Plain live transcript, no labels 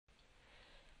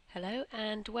Hello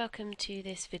and welcome to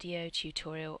this video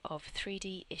tutorial of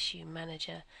 3D Issue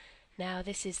Manager. Now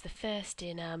this is the first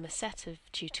in a set of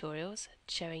tutorials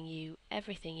showing you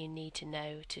everything you need to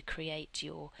know to create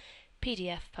your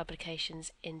PDF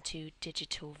publications into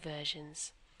digital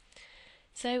versions.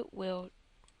 So we'll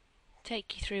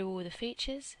take you through all the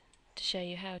features to show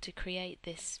you how to create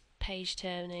this page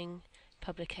turning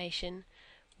publication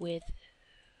with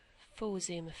full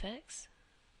zoom effects.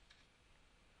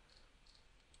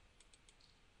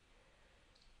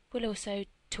 We'll also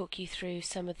talk you through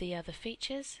some of the other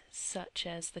features, such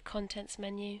as the contents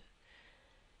menu,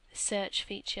 the search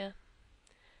feature,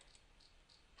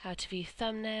 how to view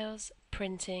thumbnails,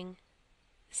 printing,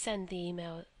 send the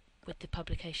email with the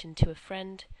publication to a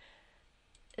friend,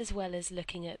 as well as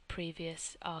looking at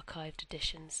previous archived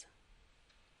editions.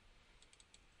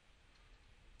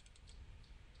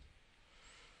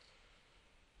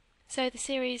 So the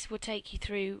series will take you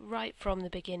through right from the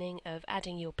beginning of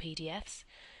adding your PDFs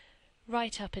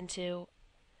right up until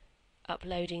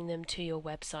uploading them to your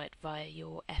website via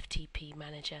your FTP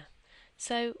manager.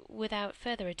 So without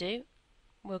further ado,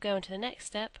 we'll go on to the next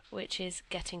step, which is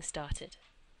getting started.